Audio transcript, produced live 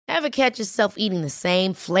Ever catch yourself eating the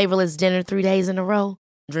same flavorless dinner 3 days in a row?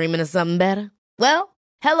 Dreaming of something better? Well,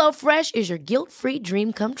 HelloFresh is your guilt-free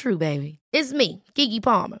dream come true, baby. It's me, Keke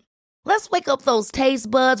Palmer. Let's wake up those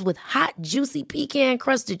taste buds with hot, juicy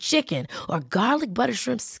pecan-crusted chicken or garlic butter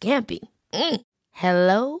shrimp scampi.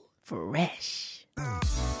 Hello Fresh.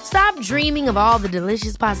 Stop dreaming of all the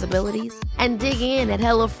delicious possibilities and dig in at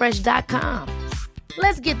HelloFresh.com.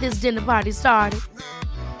 Let's get this dinner party started.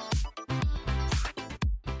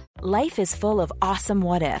 Life is full of awesome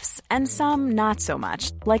what-ifs, and some not so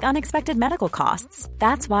much, like unexpected medical costs.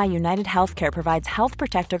 That's why United Healthcare provides Health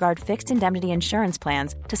Protector Guard fixed indemnity insurance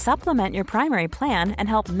plans to supplement your primary plan and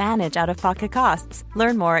help manage out-of-pocket costs.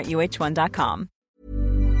 Learn more at uh1.com.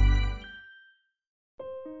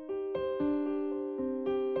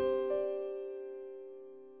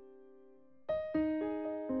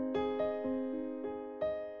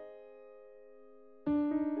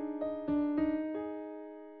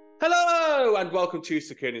 Hello and welcome to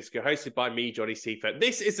Secure and Insecure, hosted by me, Johnny Seifert.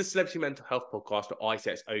 This is the Celebrity Mental Health Podcast where I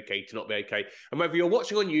say it's okay to not be okay. And whether you're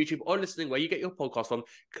watching on YouTube or listening where you get your podcast on,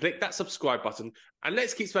 click that subscribe button and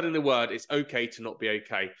let's keep spreading the word. It's okay to not be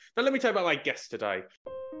okay. Now let me tell you about my guest today.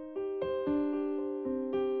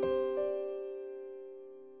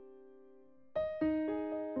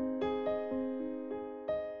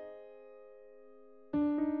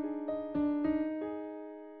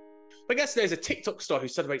 My guest today is a TikTok star who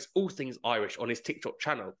celebrates all things Irish on his TikTok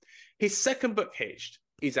channel. His second book, Hitched,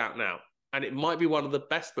 is out now, and it might be one of the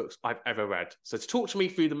best books I've ever read. So to talk to me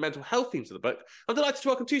through the mental health themes of the book, I'm delighted to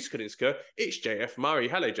welcome to Secure and Insecure, it's JF Murray.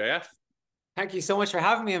 Hello, JF. Thank you so much for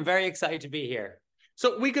having me. I'm very excited to be here.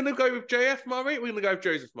 So we're going to go with JF Murray, we're going to go with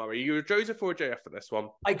Joseph Murray. Are you a Joseph or a JF for this one?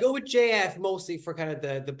 I go with JF mostly for kind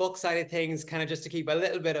of the book side of things, kind of just to keep a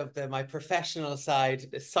little bit of my professional side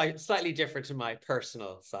slightly different to my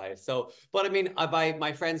personal side. So, but I mean,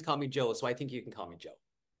 my friends call me Joe, so I think you can call me Joe.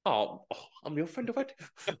 Oh, I'm your friend already.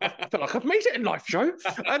 I feel like I've made it in life, Joe.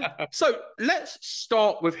 So let's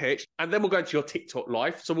start with Hitch, and then we'll go into your TikTok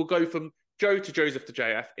life. So we'll go from Joe to Joseph to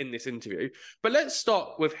JF in this interview. But let's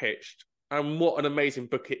start with Hitched and what an amazing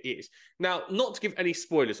book it is. Now, not to give any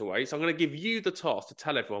spoilers away, so I'm going to give you the task to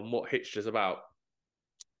tell everyone what Hitched is about.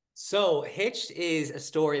 So Hitched is a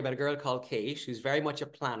story about a girl called Kate, who's very much a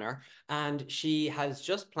planner, and she has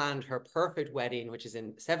just planned her perfect wedding, which is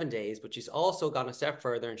in 7 days, but she's also gone a step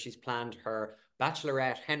further and she's planned her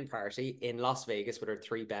bachelorette hen party in Las Vegas with her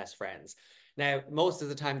 3 best friends. Now, most of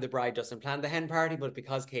the time the bride doesn't plan the hen party, but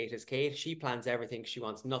because Kate is Kate, she plans everything. She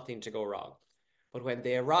wants nothing to go wrong. But when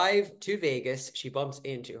they arrive to Vegas, she bumps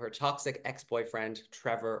into her toxic ex-boyfriend,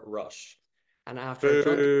 Trevor Rush. And after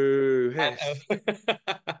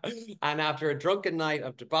a drunken night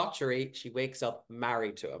of debauchery, she wakes up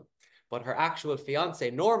married to him. But her actual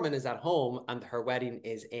fiance, Norman, is at home and her wedding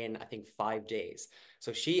is in, I think, 5 days.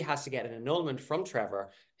 So she has to get an annulment from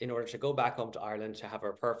Trevor in order to go back home to Ireland to have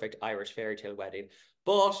her perfect Irish fairy tale wedding.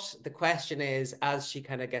 But the question is, as she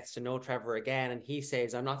kind of gets to know Trevor again, and he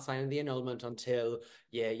says, I'm not signing the annulment until,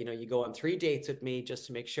 you go on 3 dates with me just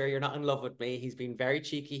to make sure you're not in love with me. He's been very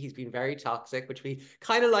cheeky. He's been very toxic, which we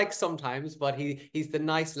kind of like sometimes, but he's the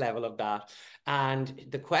nice level of that. And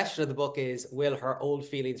the question of the book is, will her old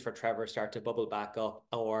feelings for Trevor start to bubble back up?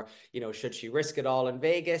 Or, should she risk it all in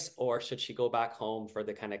Vegas, or should she go back home for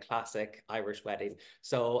the kind of classic Irish wedding?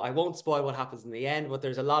 So I won't spoil what happens in the end, but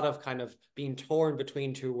there's a lot of kind of being torn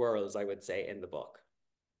between two worlds, I would say, in the book.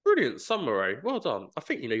 Brilliant summary. Well done. I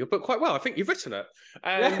think you know your book quite well. I think you've written it.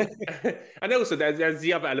 And also there's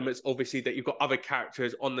the other elements, obviously, that you've got other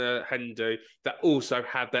characters on the Hindu that also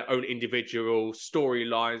have their own individual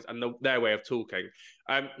storylines and their way of talking.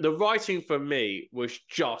 The writing for me was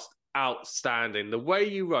just outstanding. The way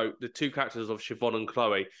you wrote the two characters of Siobhan and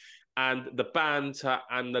Chloe, and the banter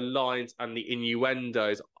and the lines and the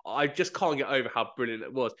innuendos, I just can't get over how brilliant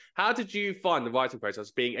it was. How did you find the writing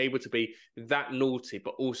process, being able to be that naughty,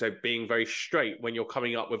 but also being very straight when you're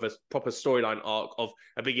coming up with a proper storyline arc of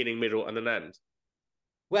a beginning, middle, and an end?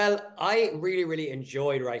 Well, I really, really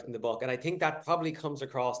enjoyed writing the book. And I think that probably comes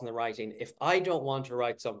across in the writing. If I don't want to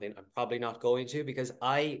write something, I'm probably not going to, because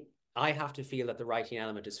I have to feel that the writing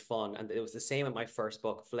element is fun. And it was the same in my first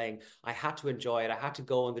book, Fling. I had to enjoy it. I had to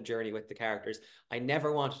go on the journey with the characters. I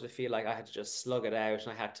never wanted to feel like I had to just slug it out.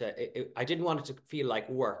 And I didn't want it to feel like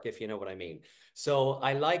work, if you know what I mean. So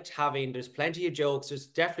I liked there's plenty of jokes. There's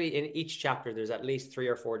definitely in each chapter, there's at least 3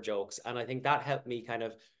 or 4 jokes. And I think that helped me kind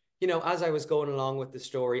of, as I was going along with the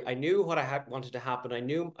story, I knew what I wanted to happen. I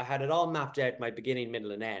knew I had it all mapped out, my beginning,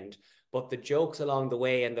 middle, and end. But the jokes along the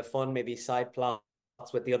way and the fun, maybe side plots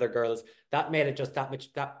with the other girls, that made it just that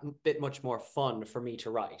bit much more fun for me to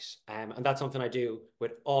write. And that's something I do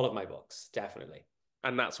with all of my books, definitely.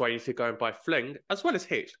 And that's why you should go and buy Fling, as well as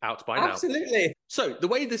Hitch, out by now. Absolutely. So the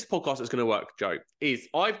way this podcast is going to work, Joe, is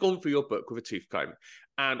I've gone through your book with a tooth comb,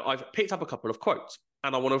 and I've picked up a couple of quotes,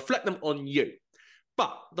 and I want to reflect them on you.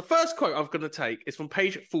 But the first quote I'm going to take is from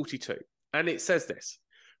page 42, and it says this: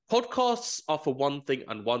 podcasts are for one thing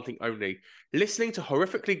and one thing only, listening to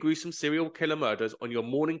horrifically gruesome serial killer murders on your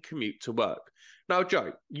morning commute to work. Now,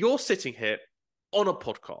 Joe, you're sitting here on a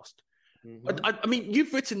podcast. Mm-hmm. I mean,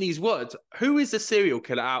 you've written these words. Who is the serial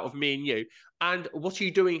killer out of me and you? And what are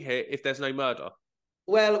you doing here if there's no murder?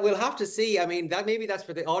 Well, we'll have to see. I mean, maybe that's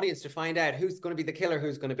for the audience to find out who's going to be the killer,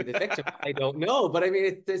 who's going to be the victim. I don't know. But I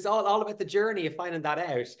mean, it's all about the journey of finding that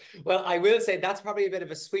out. Well, I will say that's probably a bit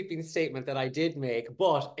of a sweeping statement that I did make,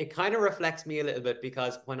 but it kind of reflects me a little bit,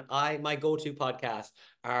 because when my go-to podcasts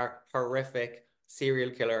are horrific serial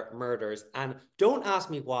killer murders. And don't ask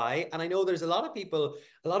me why. And I know there's a lot of people,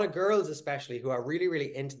 a lot of girls especially, who are really,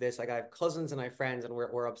 really into this. Like, I have cousins and I have friends, and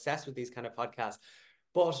we're obsessed with these kind of podcasts.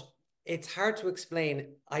 But it's hard to explain.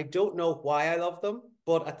 I don't know why I love them,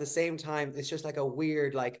 but at the same time, it's just like a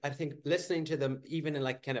weird, like, I think listening to them, even in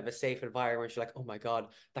like kind of a safe environment, you're like, oh my God,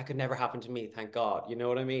 that could never happen to me. Thank God. You know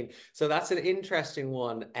what I mean? So that's an interesting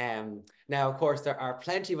one. Now, of course, there are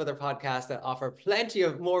plenty of other podcasts that offer plenty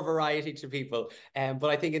of more variety to people. But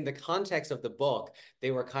I think in the context of the book, they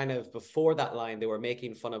were kind of, before that line, they were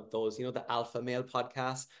making fun of those, you know, the alpha male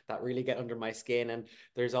podcasts that really get under my skin. And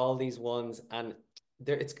there's all these ones, and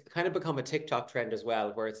it's kind of become a TikTok trend as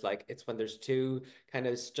well, where it's like, it's when there's two kind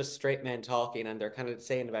of just straight men talking, and they're kind of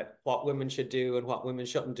saying about what women should do and what women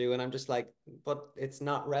shouldn't do. And I'm just like, but it's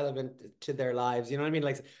not relevant to their lives. You know what I mean?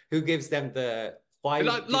 Like, who gives them the why?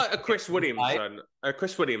 Like a Chris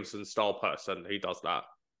Williamson style person who does that.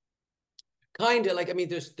 Kind of like, I mean,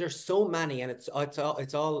 there's so many, and it's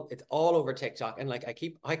all over TikTok, and like I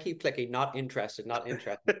keep clicking not interested.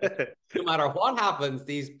 No matter what happens,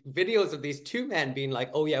 these videos of these two men being like,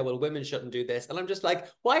 oh yeah, well, women shouldn't do this, and I'm just like,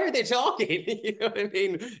 why are they talking? You know what I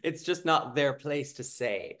mean? It's just not their place to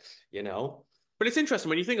say, you know. But it's interesting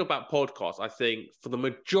when you think about podcasts. I think for the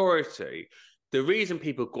majority, the reason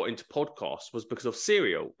people got into podcasts was because of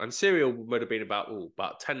Serial. And Serial would have been about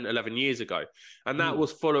 10, 11 years ago. And that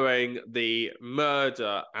was following the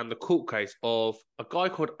murder and the court case of a guy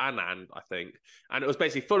called Anand, I think. And it was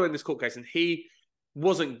basically following this court case, and he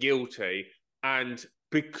wasn't guilty. And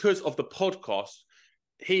because of the podcast,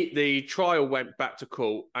 the trial went back to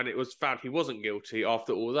court, and it was found he wasn't guilty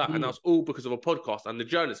after all that. And that's all because of a podcast and the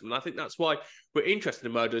journalism. And I think that's why we're interested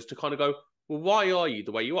in murderers, to kind of go, well, why are you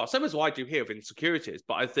the way you are? Same as what I do here with insecurities.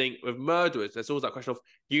 But I think with murderers, there's always that question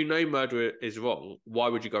of, murder is wrong. Why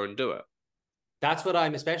would you go and do it? That's what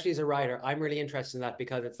especially as a writer, I'm really interested in that,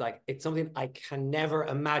 because it's like, it's something I can never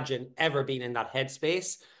imagine ever being in that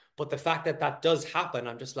headspace. But the fact that that does happen,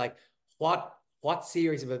 I'm just like, what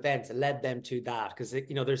series of events led them to that? Because,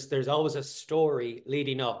 you know, there's always a story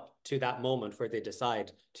leading up to that moment where they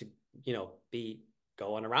decide to, you know,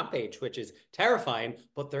 go on a rampage, which is terrifying,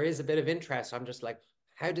 but there is a bit of interest. I'm just like,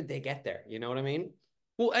 how did they get there? You know what I mean?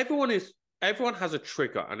 Well, everyone has a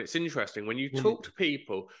trigger, and it's interesting when you talk to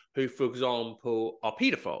people who, for example, are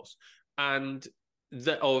paedophiles and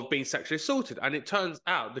that have been sexually assaulted, and it turns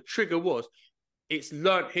out the trigger was, it's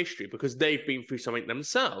learnt history because they've been through something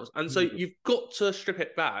themselves. And so you've got to strip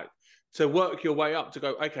it back to work your way up to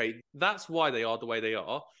go, okay, that's why they are the way they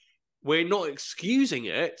are. We're not excusing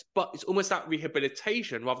it, but it's almost that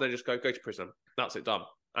rehabilitation rather than just go to prison. That's it, done.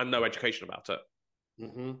 And no education about it.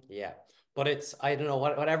 Yeah. But it's, I don't know,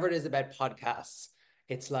 whatever it is about podcasts,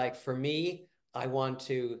 it's like, for me, I want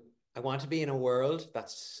to be in a world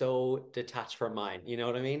that's so detached from mine. You know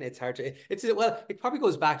what I mean? It's hard to, it probably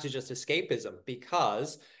goes back to just escapism,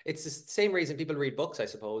 because it's the same reason people read books, I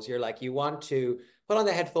suppose. You're like, you want to put on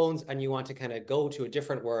the headphones and you want to kind of go to a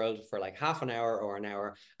different world for like half an hour or an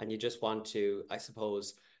hour. And you just want to, I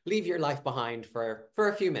suppose, leave your life behind for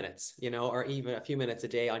a few minutes, you know, or even a few minutes a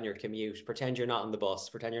day on your commute. Pretend you're not on the bus,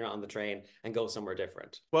 pretend you're not on the train, and go somewhere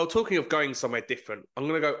different. Well, talking of going somewhere different, I'm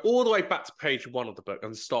going to go all the way back to page 1 of the book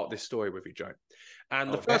and start this story with you, Joe.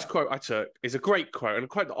 And the first quote I took is a great quote, and a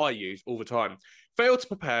quote that I use all the time. Fail to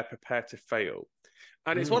prepare, prepare to fail.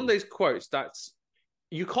 And it's one of those quotes that's,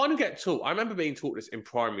 you kind of get taught. I remember being taught this in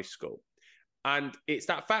primary school. And it's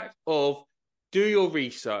that fact of, do your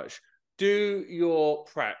research, do your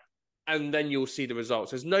prep, and then you'll see the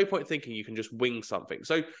results. There's no point thinking you can just wing something.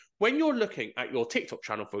 So when you're looking at your TikTok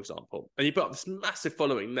channel, for example, and you put up this massive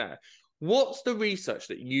following there, what's the research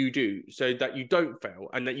that you do so that you don't fail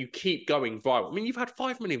and that you keep going viral? I mean, you've had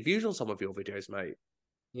 5 million views on some of your videos, mate.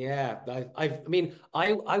 Yeah, I mean,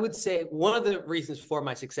 I would say one of the reasons for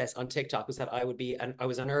my success on TikTok was that I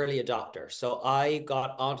was an early adopter. So I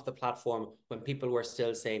got onto the platform when people were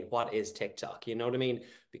still saying, "What is TikTok?" You know what I mean?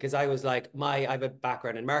 Because I was like, I have a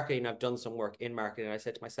background in marketing. I've done some work in marketing. And I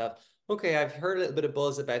said to myself, "Okay, I've heard a little bit of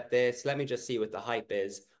buzz about this. Let me just see what the hype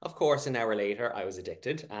is." Of course, an hour later, I was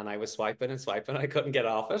addicted and I was swiping and swiping. I couldn't get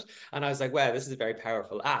off it, and I was like, "Wow, this is a very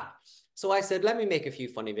powerful app." So I said, let me make a few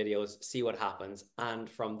funny videos, see what happens. And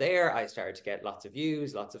from there, I started to get lots of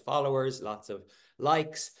views, lots of followers, lots of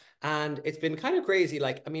likes. And it's been kind of crazy.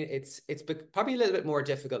 Like, I mean, it's probably a little bit more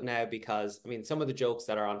difficult now because, I mean, some of the jokes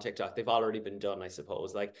that are on TikTok, they've already been done, I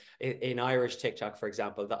suppose. Like in Irish TikTok, for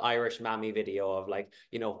example, the Irish mammy video of like,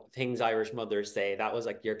 you know, things Irish mothers say, that was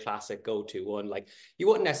like your classic go-to one. Like you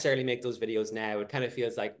wouldn't necessarily make those videos now. It kind of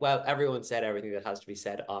feels like, well, everyone said everything that has to be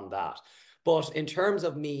said on that. But in terms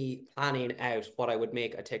of me planning out what I would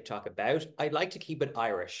make a TikTok about, I'd like to keep it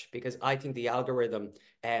Irish because I think the algorithm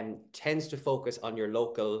tends to focus on your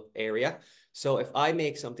local area. So if I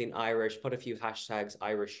make something Irish, put a few hashtags,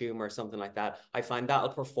 Irish humor, something like that, I find that'll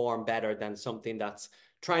perform better than something that's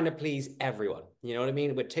trying to please everyone. You know what I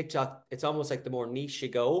mean? With TikTok, it's almost like the more niche you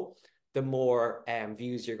go, the more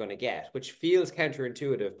views you're going to get, which feels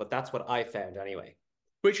counterintuitive, but that's what I found anyway.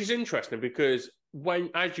 Which is interesting because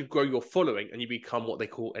as you grow your following and you become what they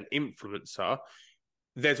call an influencer,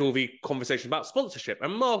 there's all the conversation about sponsorship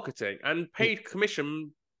and marketing and paid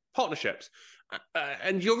commission partnerships.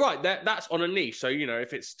 And you're right, that's on a niche. So, you know,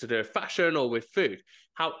 if it's to do with fashion or with food.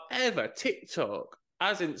 However, TikTok,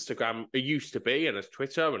 as Instagram used to be, and as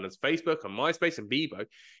Twitter and as Facebook and MySpace and Bebo,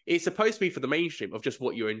 it's supposed to be for the mainstream of just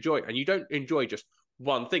what you enjoy. And you don't enjoy just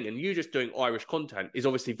one thing, and you just doing Irish content is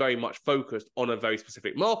obviously very much focused on a very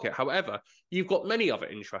specific market. However, you've got many other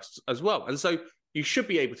interests as well, and so you should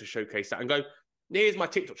be able to showcase that and go, here's my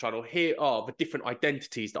TikTok channel, here are the different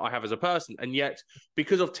identities that I have as a person. And yet,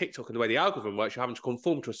 because of TikTok and the way the algorithm works, you're having to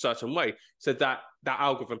conform to a certain way so that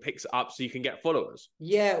algorithm picks it up so you can get followers.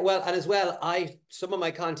 Yeah, well, and as well, some of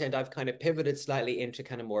my content I've kind of pivoted slightly into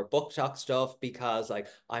kind of more book talk stuff because like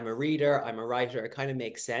I'm a reader, I'm a writer, it kind of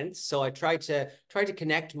makes sense. So I try to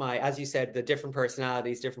connect as you said, the different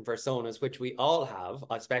personalities, different personas, which we all have,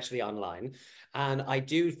 especially online. And I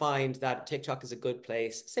do find that TikTok is a good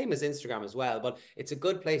place, same as Instagram as well, but it's a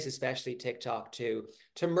good place, especially TikTok, to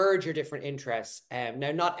merge your different interests.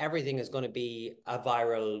 Now, not everything is going to be a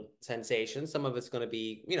viral sensation. Some of it's going to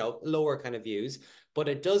be, you know, lower kind of views, but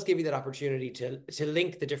it does give you that opportunity to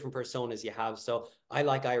link the different personas you have. So I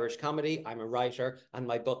like Irish comedy, I'm a writer, and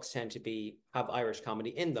my books tend to have Irish comedy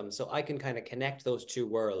in them. So I can kind of connect those two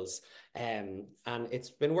worlds. And it's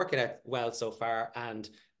been working out well so far. And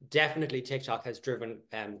definitely TikTok has driven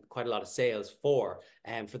quite a lot of sales for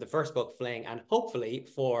the first book, Fling, and hopefully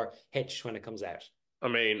for Hitch when it comes out. I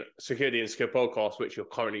mean, Security and Skill podcast, which you're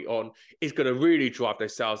currently on, is going to really drive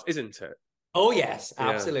those sales, isn't it? Oh, yes,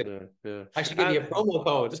 absolutely. Yeah. I should give you a promo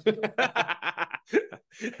code.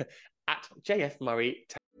 At JF Murray.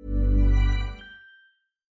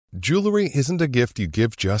 Jewelry isn't a gift you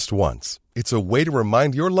give just once. It's a way to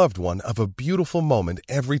remind your loved one of a beautiful moment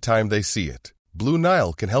every time they see it. Blue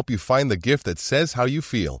Nile can help you find the gift that says how you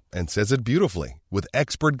feel and says it beautifully, with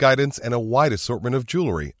expert guidance and a wide assortment of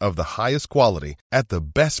jewelry of the highest quality at the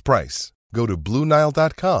best price. Go to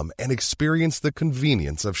BlueNile.com and experience the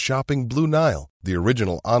convenience of shopping Blue Nile, the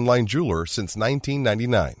original online jeweler since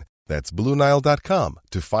 1999. That's BlueNile.com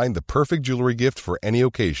to find the perfect jewelry gift for any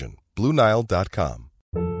occasion. BlueNile.com.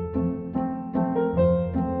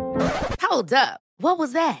 Hold up. What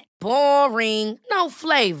was that? Boring. No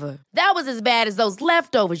flavor. That was as bad as those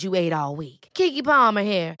leftovers you ate all week. Keke Palmer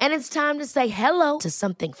here, and it's time to say hello to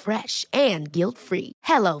something fresh and guilt-free.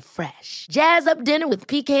 Hello Fresh. Jazz up dinner with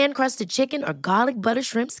pecan-crusted chicken or garlic butter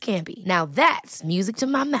shrimp scampi. Now that's music to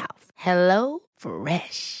my mouth. Hello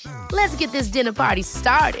Fresh. Let's get this dinner party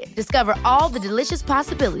started. Discover all the delicious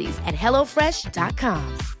possibilities at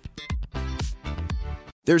HelloFresh.com.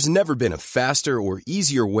 There's never been a faster or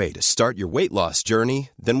easier way to start your weight loss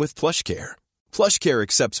journey than with PlushCare. PlushCare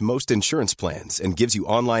accepts most insurance plans and gives you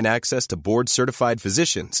online access to board-certified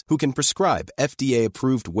physicians who can prescribe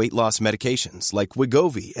FDA-approved weight loss medications like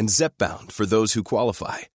Wegovy and Zepbound for those who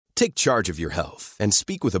qualify. Take charge of your health and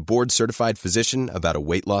speak with a board-certified physician about a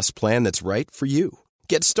weight loss plan that's right for you.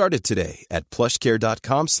 Get started today at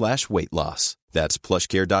plushcare.com/weight loss. That's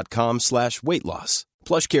plushcare.com/weight loss.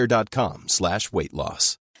 plushcare.com/weight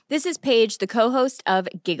loss. This is Paige, the co-host of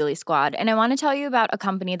Giggly Squad, and I want to tell you about a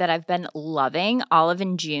company that I've been loving, Olive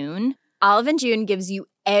 & June. Olive & June gives you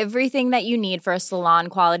everything that you need for a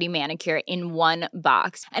salon-quality manicure in one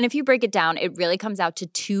box. And if you break it down, it really comes out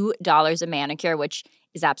to $2 a manicure, which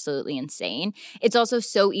is absolutely insane. It's also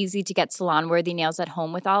so easy to get salon-worthy nails at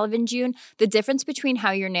home with Olive & June. The difference between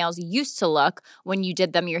how your nails used to look when you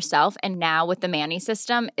did them yourself and now with the Mani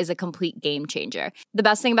system is a complete game changer. The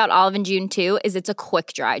best thing about Olive & June too is it's a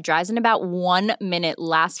quick dry. Dries in about 1 minute,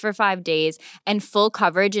 lasts for 5 days, and full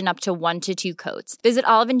coverage in up to 1 to 2 coats. Visit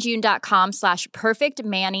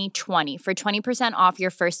oliveandjune.com/perfectmani20 for 20% off your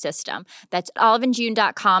first system. That's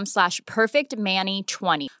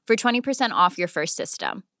oliveandjune.com/perfectmani20 for 20% off your first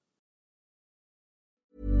system.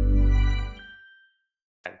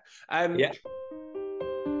 Yeah.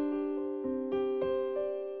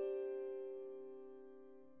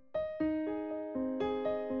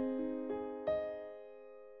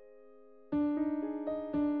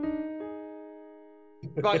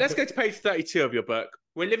 Right, let's go to page 32 of your book.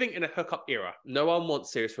 We're living in a hookup era. No one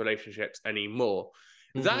wants serious relationships anymore.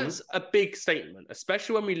 That's a big statement,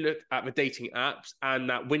 especially when we look at the dating apps and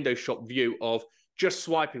that window shop view of just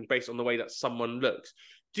swiping based on the way that someone looks.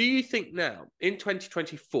 Do you think now, in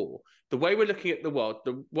 2024, the way we're looking at the world,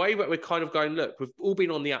 the way that we're kind of going, look, we've all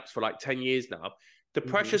been on the apps for like 10 years now, the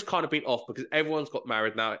pressure's kind of been off because everyone's got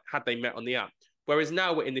married now, had they met on the app. Whereas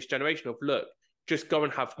now we're in this generation of, look, just go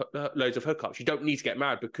and have loads of hookups. You don't need to get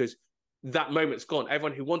married because that moment's gone.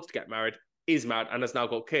 Everyone who wanted to get married is married and has now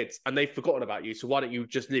got kids and they've forgotten about you. So why don't you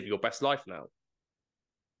just live your best life now?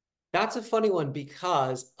 That's a funny one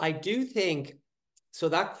because I do think, so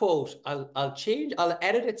that quote, I'll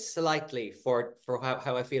edit it slightly for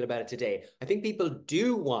how I feel about it today. I think people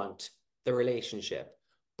do want the relationship,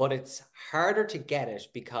 but it's harder to get it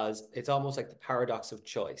because it's almost like the paradox of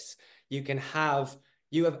choice. You kind of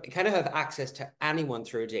have access to anyone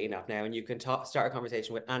through a dating app now, and you can start a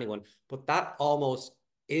conversation with anyone, but that almost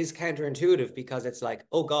is counterintuitive because it's like,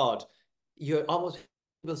 oh God,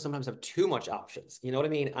 people sometimes have too much options. You know what I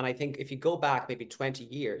mean? And I think if you go back maybe 20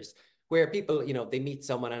 years, where people, they meet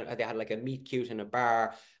someone and they had like a meet cute in a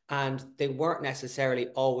bar and they weren't necessarily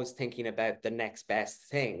always thinking about the next best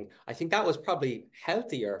thing. I think that was probably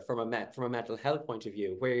healthier from a mental health point of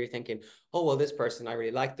view, where you're thinking, oh, well, this person, I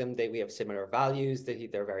really like them. We have similar values.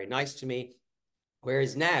 They're very nice to me.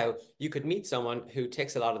 Whereas now you could meet someone who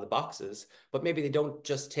ticks a lot of the boxes, but maybe they don't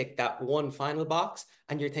just tick that one final box.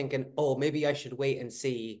 And you're thinking, oh, maybe I should wait and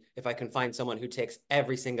see if I can find someone who ticks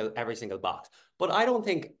every single box. But I don't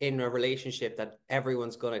think in a relationship that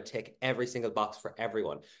everyone's going to tick every single box for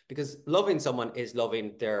everyone, because loving someone is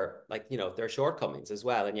loving their shortcomings as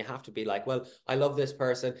well. And you have to be like, well, I love this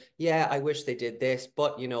person. Yeah, I wish they did this,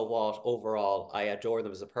 but you know what? Overall, I adore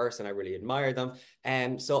them as a person. I really admire them.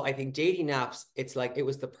 And so I think dating apps, it's like, it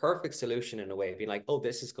was the perfect solution in a way, being like, oh,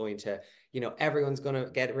 this is going to, everyone's going to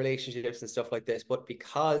get relationships and stuff like this. But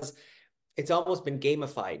because it's almost been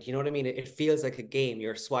gamified, you know what I mean? It feels like a game.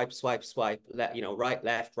 You're swipe, right,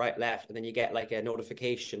 left, and then you get like a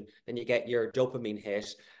notification, then you get your dopamine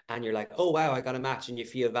hit, and you're like, oh wow, I got a match, and you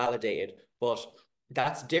feel validated. But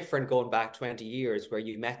that's different going back 20 years where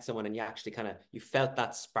you met someone and you actually you felt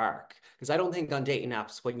that spark. Because I don't think on dating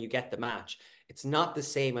apps, when you get the match, it's not the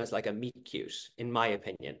same as like a meet cute, in my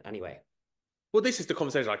opinion, anyway. Well, this is the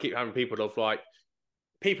conversation I keep having people of like,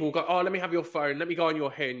 people will go, oh, let me have your phone, let me go on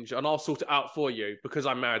your Hinge, and I'll sort it out for you because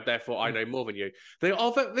I'm married, therefore I know more than you. They go,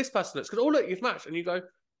 oh, this person looks good. Oh, look, you've matched. And you go,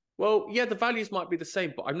 well, yeah, the values might be the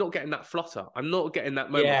same, but I'm not getting that flutter. I'm not getting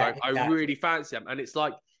that moment going, exactly. I really fancy them. And it's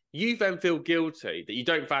like, you then feel guilty that you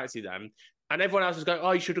don't fancy them. And everyone else is going,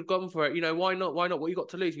 oh, you should have gone for it. Why not? Why not? What you got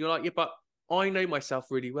to lose? And you're like, yeah, but I know myself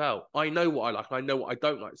really well. I know what I like. And I know what I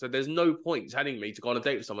don't like. So there's no point telling me to go on a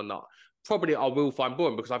date with someone that probably I will find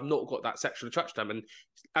boring because I've not got that sexual attraction to them. And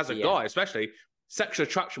as a guy, especially, sexual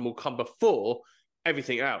attraction will come before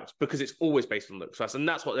everything else because it's always based on looks first. And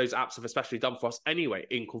that's what those apps have especially done for us anyway,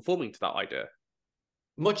 in conforming to that idea.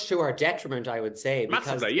 Much to our detriment, I would say.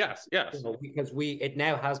 Massively, yes. Because it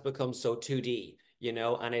now has become so 2D,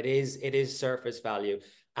 and it is surface value.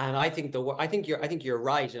 And I think you're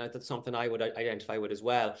right, and that's something I would identify with as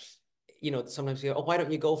well. Sometimes you go, oh, why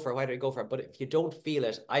don't you go for it? Why don't you go for it? But if you don't feel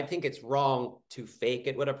it, I think it's wrong to fake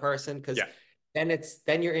it with a person, because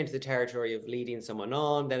then you're into the territory of leading someone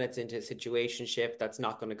on. Then it's into a situationship that's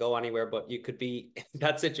not going to go anywhere. But you could be in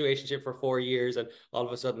that situationship for 4 years, and all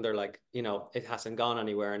of a sudden they're like, it hasn't gone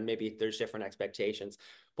anywhere, and maybe there's different expectations.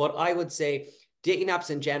 But I would say dating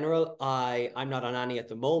apps in general, I'm not on any at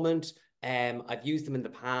the moment. I've used them in the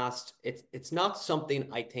past. It's not something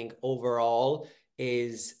I think overall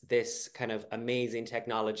is this kind of amazing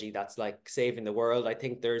technology that's like saving the world. I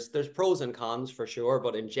think there's pros and cons for sure,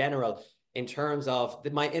 but in general, in terms of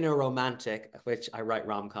my inner romantic, which I write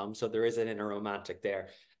RomCom, so there is an inner romantic there,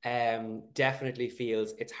 definitely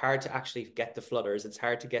feels it's hard to actually get the flutters. It's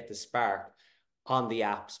hard to get the spark. on the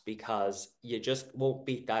apps because you just won't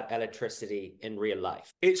beat that electricity in real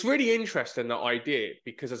life. It's really interesting, that idea,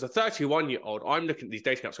 because as a 31-year-old, I'm looking at these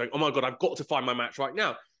dating apps going, oh my God, I've got to find my match right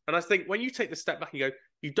now. And I think when you take the step back and go,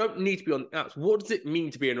 you don't need to be on apps. What does it mean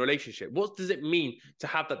to be in a relationship? What does it mean to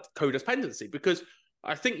have that codependency? Because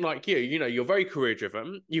I think, like you know, you're very career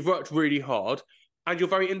driven, you've worked really hard, and you're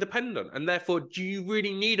very independent. And therefore, do you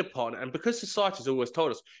really need a partner? And because society's always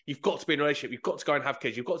told us, you've got to be in a relationship, you've got to go and have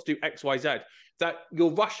kids, you've got to do X, Y, Z, that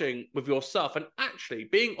you're rushing with yourself. And actually,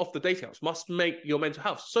 being off the dating apps must make your mental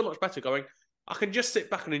health so much better, going, I can just sit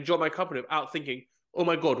back and enjoy my company without thinking, oh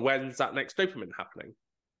my God, when's that next dopamine happening?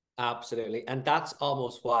 Absolutely. And that's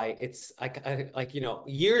almost why it's like, you know,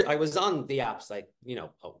 I was on the apps like, you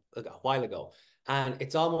know, a while ago. And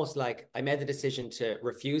it's almost like I made the decision to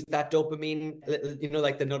refuse that dopamine, you know,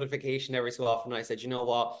 like the notification every so often. I said, you know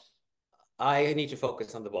what? I need to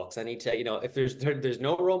focus on the books. I need to, you know, if there's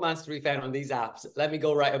no romance to be found on these apps, let me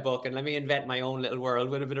go write a book and let me invent my own little world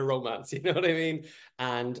with a bit of romance. You know what I mean?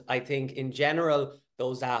 And I think in general,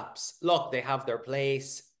 those apps, look, they have their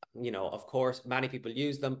place. You know, of course, many people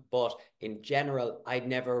use them, but in general, I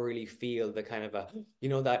never really feel the kind of a, you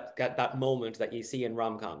know, that moment that you see in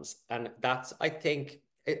rom-coms. And that's, I think,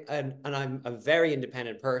 and I'm a very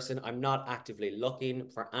independent person. I'm not actively looking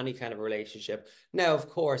for any kind of relationship. Now, of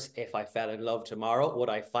course, if I fell in love tomorrow, would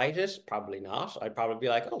I fight it? Probably not. I'd probably be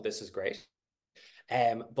like, oh, this is great.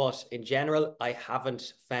 But in general, I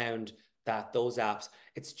haven't found that those apps,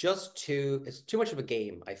 it's too much of a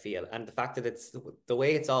game, I feel. And the fact that it's the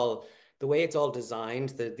way it's all designed,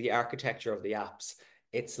 the architecture of the apps,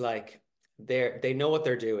 it's like they know what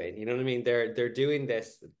they're doing. You know what I mean? They're doing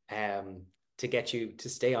this to get you to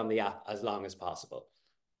stay on the app as long as possible.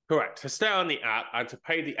 Correct. To stay on the app and to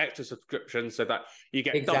pay the extra subscription so that you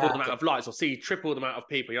get Exactly. double the amount of likes or see triple the amount of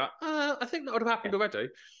people. You're like, I think that would have happened already.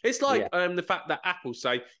 It's like the fact that Apple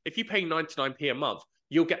say, if you pay 99p a month,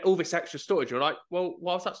 you'll get all this extra storage. You're like, well,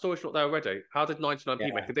 why was that storage not there already? How did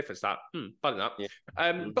 99p make a difference? That, funny enough.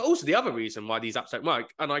 Yeah. But also the other reason why these apps don't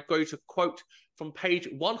work, and I go to quote from page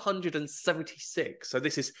 176. So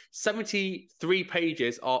this is 73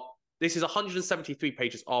 pages. This is 173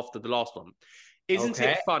 pages after the last one. Isn't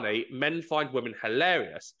it funny? Men find women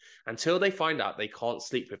hilarious until they find out they can't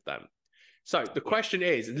sleep with them. So the question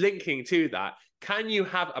is, linking to that, can you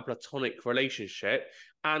have a platonic relationship?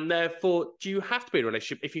 And therefore, do you have to be in a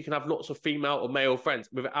relationship if you can have lots of female or male friends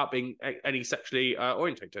without being any sexually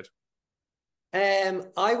orientated?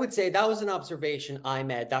 I would say that was an observation I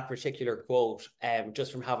made, that particular quote,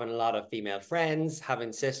 just from having a lot of female friends,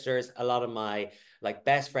 having sisters. A lot of my like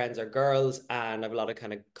best friends are girls, and I have a lot of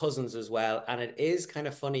kind of cousins as well. And it is kind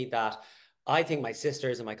of funny that I think my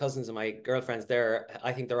sisters and my cousins and my girlfriends,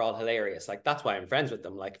 I think they're all hilarious. Like, that's why I'm friends with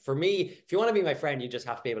them. Like, for me, if you want to be my friend, you just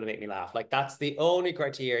have to be able to make me laugh. Like, that's the only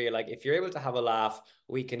criteria. Like, if you're able to have a laugh,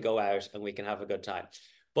 we can go out and we can have a good time.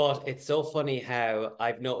 But it's so funny how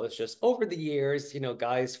I've noticed just over the years, you know,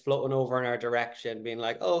 guys floating over in our direction, being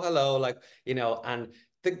like, oh, hello, like, you know, and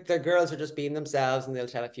the girls are just being themselves and they'll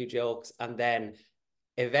tell a few jokes. And then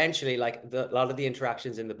eventually, like a lot of the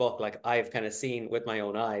interactions in the book, like I've kind of seen with my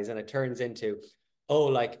own eyes, and it turns into, oh,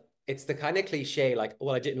 like it's the kind of cliche, like,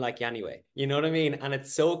 well, I didn't like you anyway. You know what I mean? And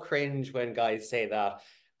it's so cringe when guys say that.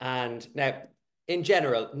 And now, in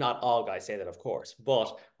general, not all guys say that, of course,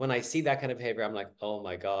 but when I see that kind of behavior, I'm like, oh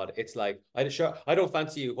my God, it's like, I don't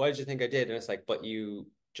fancy you. Why did you think I did? And it's like, but you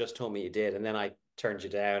just told me you did. And then I turned you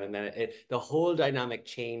down. And then the whole dynamic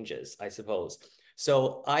changes, I suppose.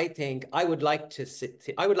 So I think I would like to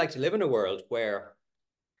live in a world where,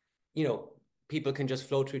 you know, people can just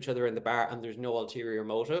flow to each other in the bar and there's no ulterior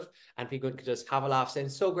motive, and people can just have a laugh saying,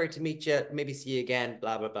 it's so great to meet you, maybe see you again,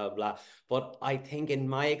 blah, blah, blah, blah. But I think in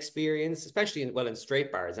my experience, especially in straight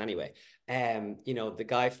bars anyway, you know, the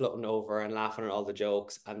guy floating over and laughing at all the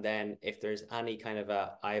jokes. And then if there's any kind of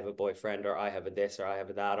I have a boyfriend, or I have a this, or I have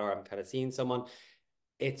a that, or I'm kind of seeing someone,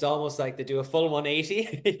 it's almost like they do a full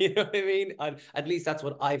 180, you know what I mean? And at least that's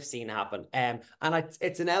what I've seen happen. And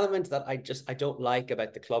it's an element that I don't like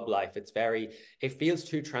about the club life. It feels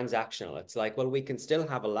too transactional. It's like, well, we can still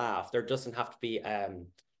have a laugh. There doesn't have to be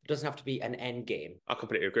an end game. I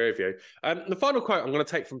completely agree with you. The final quote I'm going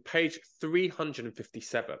to take from page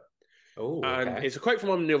 357. Oh, and it's a quote from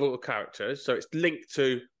one of the novel characters, so it's linked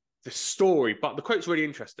to the story, but the quote's really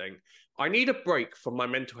interesting. I need a break from my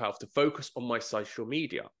mental health to focus on my social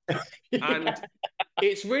media. And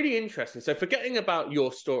it's really interesting. So forgetting about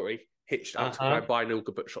your story, hitched out to buy in all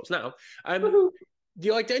good bookshops now,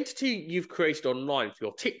 the identity you've created online for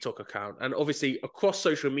your TikTok account and obviously across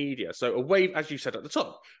social media, so away, as you said at the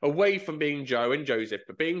top, away from being Joe and Joseph,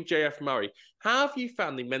 but being JF Murray, how have you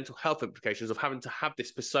found the mental health implications of having to have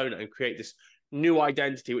this persona and create this new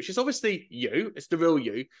identity, which is obviously you, it's the real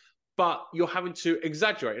you, but you're having to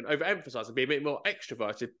exaggerate and overemphasize and be a bit more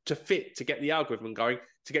extroverted to fit, to get the algorithm going,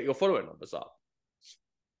 to get your following numbers up?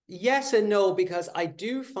 Yes and no, because I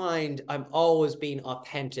do find I'm always being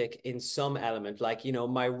authentic in some element. Like,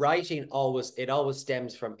 my writing always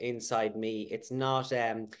stems from inside me. It's not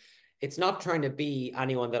trying to be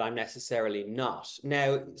anyone that I'm necessarily not.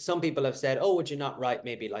 Now, some people have said, oh, would you not write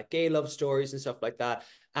maybe like gay love stories and stuff like that?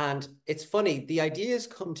 And it's funny, the ideas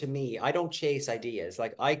come to me. I don't chase ideas.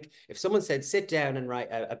 Like if someone said, sit down and write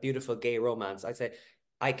a beautiful gay romance, I'd say,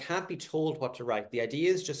 I can't be told what to write. The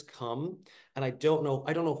ideas just come, and I don't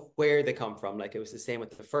know where they come from. Like it was the same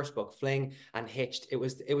with the first book, Fling and Hitched. It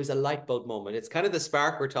was a light bulb moment. It's kind of the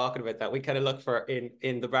spark we're talking about that we kind of look for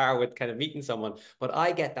in the bar with kind of meeting someone. But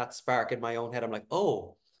I get that spark in my own head. I'm like,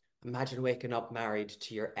 oh, imagine waking up married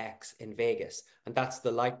to your ex in Vegas. And that's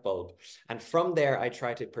the light bulb. And from there, I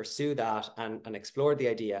try to pursue that and explore the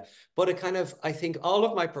idea. But I think all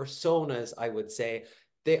of my personas, I would say,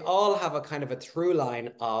 they all have a kind of a through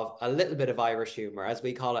line of a little bit of Irish humor, as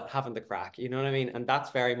we call it, having the crack. You know what I mean? And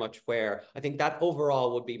that's very much where I think that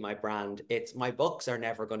overall would be my brand. It's my books are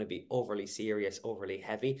never going to be overly serious, overly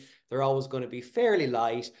heavy. They're always going to be fairly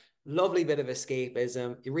light, lovely bit of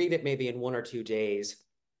escapism. You read it maybe in 1 or 2 days.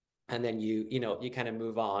 And then you kind of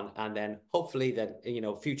move on, and then hopefully that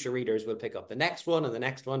future readers will pick up the next one and the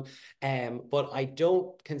next one. But I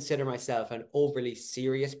don't consider myself an overly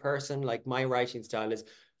serious person. Like my writing style is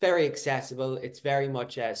very accessible. It's very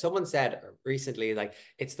much. Someone said recently, like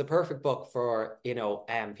it's the perfect book for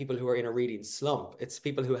people who are in a reading slump. It's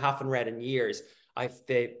people who haven't read in years.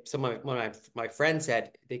 One of my friends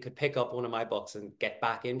said they could pick up one of my books and get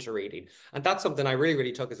back into reading. And that's something I really,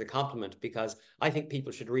 really took as a compliment, because I think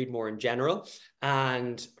people should read more in general.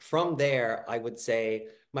 And from there, I would say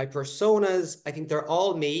my personas, I think they're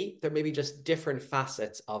all me. They're maybe just different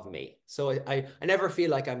facets of me. So I never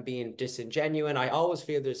feel like I'm being disingenuous. I always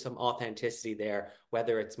feel there's some authenticity there,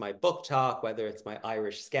 whether it's my book talk, whether it's my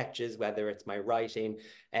Irish sketches, whether it's my writing,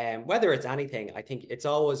 whether it's anything. I think it's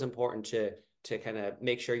always important to kind of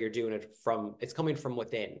make sure you're doing it it's coming from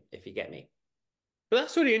within, if you get me. But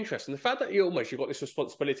that's really interesting. The fact that you've got this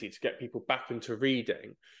responsibility to get people back into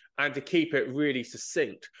reading and to keep it really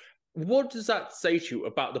succinct. What does that say to you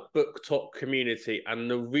about the book talk community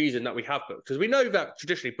and the reason that we have books? Because we know that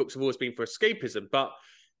traditionally books have always been for escapism, but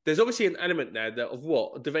there's obviously an element there that of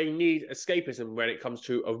what? Do they need escapism when it comes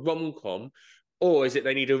to a rom-com, or is it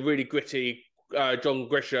they need a really gritty John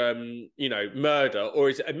Grisham, murder, or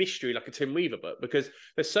is it a mystery like a Tim Weaver book? Because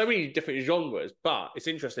there's so many different genres, but it's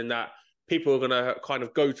interesting that people are going to kind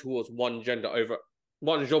of go towards one genre over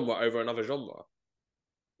another genre.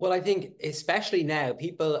 Well, I think especially now,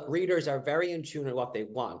 readers are very in tune with what they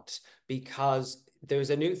want, because there's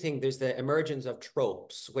a new thing. There's the emergence of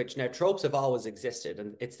tropes, which now tropes have always existed.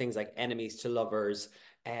 And it's things like enemies to lovers,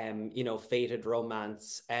 fated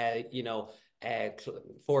romance,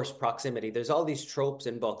 forced proximity. There's all these tropes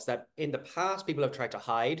in books that in the past people have tried to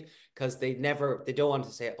hide because they don't want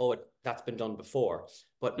to say, oh, that's been done before.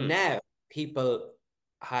 But now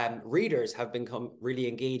readers have become really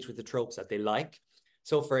engaged with the tropes that they like.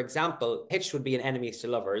 So for example, Hitch would be an enemies to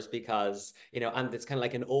lovers because, and it's kind of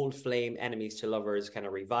like an old flame enemies to lovers kind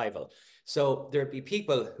of revival. So there'd be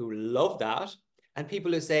people who love that and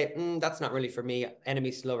people who say, that's not really for me.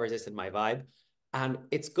 Enemies to lovers isn't my vibe. And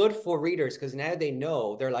it's good for readers because now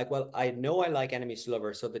they're like, well, I know I like enemies to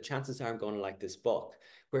lovers, so the chances are I'm going to like this book.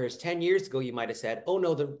 Whereas 10 years ago, you might have said, oh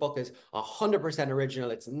no, the book is 100%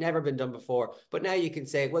 original. It's never been done before. But now you can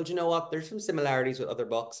say, well, do you know what? There's some similarities with other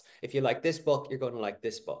books. If you like this book, you're going to like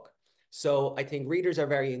this book. So I think readers are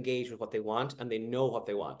very engaged with what they want and they know what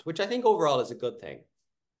they want, which I think overall is a good thing.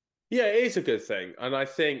 Yeah, it is a good thing. And I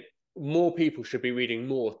think more people should be reading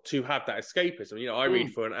more to have that escapism. I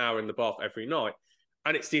read for an hour in the bath every night,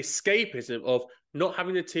 and it's the escapism of not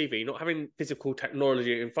having the TV, not having physical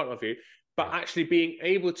technology in front of you, but actually being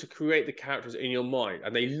able to create the characters in your mind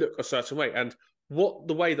and they look a certain way. And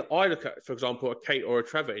the way that I look at, for example, a Kate or a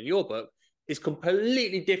Trevor in your book is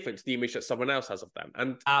completely different to the image that someone else has of them.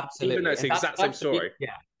 And absolutely, even though it's the exact same story.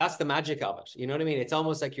 That's the magic of it. You know what I mean? It's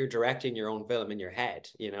almost like you're directing your own film in your head,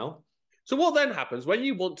 So what then happens when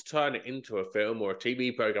you want to turn it into a film or a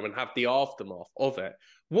TV program and have the aftermath of it?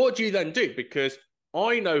 What do you then do? Because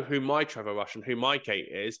I know who my Trevor Rush and who my Kate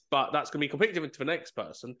is, but that's going to be completely different to the next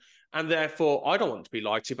person. And therefore, I don't want to be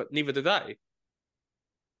lied to, but neither do they.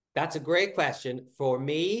 That's a great question. For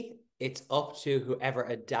me, it's up to whoever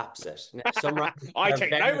adapts it. Some writers I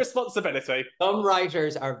take no responsibility. Some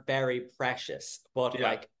writers are very precious, but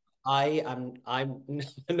like I'm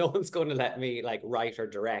no one's going to let me like write or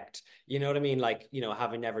direct. You know what I mean? Like, you know,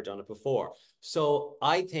 having never done it before. So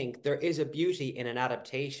I think there is a beauty in an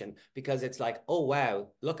adaptation because it's like, oh wow,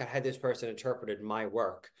 look at how this person interpreted my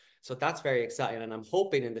work. So that's very exciting. And I'm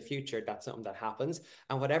hoping in the future that's something that happens.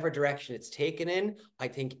 And whatever direction it's taken in, I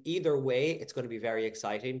think either way, it's going to be very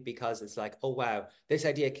exciting because it's like, oh, wow, this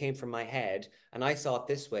idea came from my head and I saw it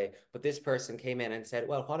this way. But this person came in and said,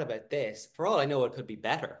 well, what about this? For all I know, it could be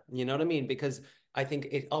better. You know what I mean? Because I think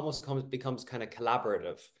it almost becomes kind of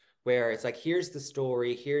collaborative where it's like, here's the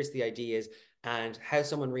story, here's the ideas and how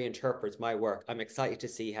someone reinterprets my work. I'm excited to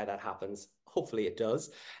see how that happens. Hopefully it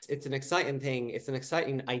does. It's an exciting thing. It's an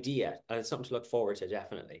exciting idea and it's something to look forward to,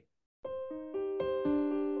 definitely.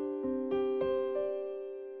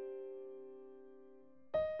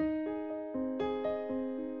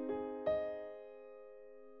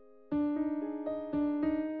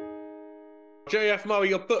 JF Murray,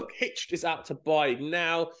 your book Hitched is out to buy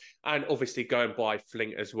now, and obviously go and buy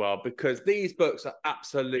Fling as well, because these books are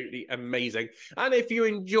absolutely amazing. And if you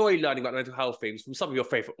enjoy learning about mental health themes from some of your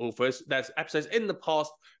favourite authors, there's episodes in the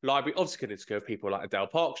past library of Skin Insecure of people like Adele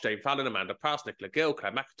Parks, Jane Fallon, Amanda Prowse, Nicola Gill,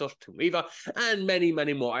 Claire McIntosh, Tim Weaver, and many,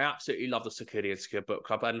 many more. I absolutely love the Skin Insecure Book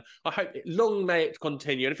Club, and I hope long may it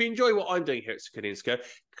continue. And if you enjoy what I'm doing here at Skin Insecure,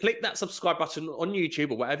 click that subscribe button on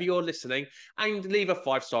YouTube or wherever you're listening and leave a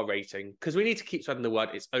 5-star rating, because we need to keep spreading the word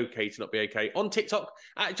it's okay to not be okay. On TikTok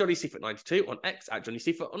at Johnny Seifert 92, on X at Johnny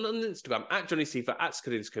Seifert, on Instagram at Johnny Seifert, at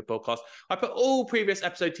Skin Insecure Podcast. I put all previous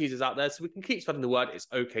episode teasers out there so we can keep spreading the word it's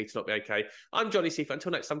okay to not be okay. I'm Johnny Seifert.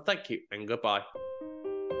 Until next time, thank you and goodbye.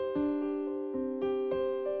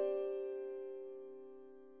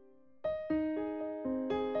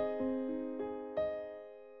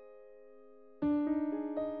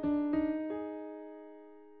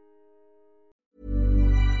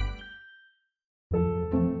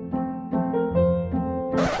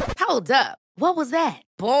 Hold up. What was that?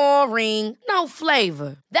 Boring. No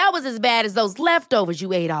flavor. That was as bad as those leftovers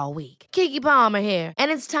you ate all week. Keke Palmer here. And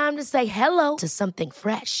it's time to say hello to something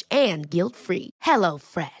fresh and guilt-free. Hello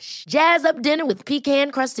Fresh. Jazz up dinner with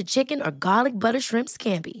pecan-crusted chicken or garlic butter shrimp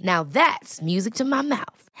scampi. Now that's music to my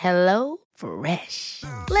mouth. Hello Fresh.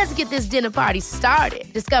 Let's get this dinner party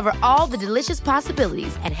started. Discover all the delicious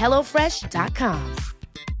possibilities at hellofresh.com.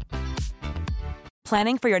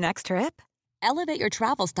 Planning for your next trip? Elevate your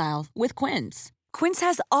travel style with Quince. Quince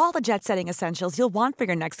has all the jet-setting essentials you'll want for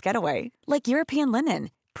your next getaway, like European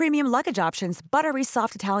linen, premium luggage options, buttery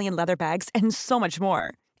soft Italian leather bags, and so much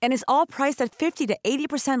more. And is all priced at 50 to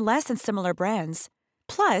 80% less than similar brands.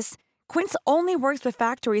 Plus, Quince only works with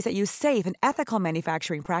factories that use safe and ethical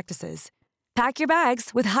manufacturing practices. Pack your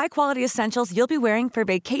bags with high-quality essentials you'll be wearing for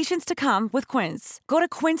vacations to come with Quince. Go to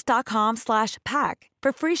quince.com/pack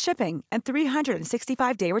for free shipping and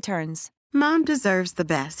 365-day returns. Mom deserves the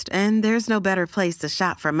best, and there's no better place to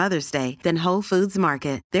shop for Mother's Day than Whole Foods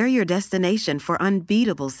Market. They're your destination for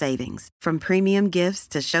unbeatable savings, from premium gifts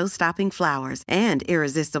to show-stopping flowers and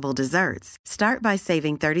irresistible desserts. Start by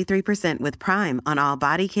saving 33% with Prime on all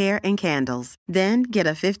body care and candles. Then get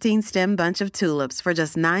a 15-stem bunch of tulips for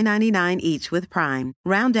just $9.99 each with Prime.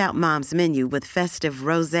 Round out Mom's menu with festive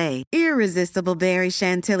rosé, irresistible berry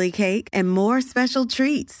chantilly cake, and more special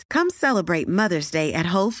treats. Come celebrate Mother's Day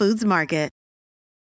at Whole Foods Market.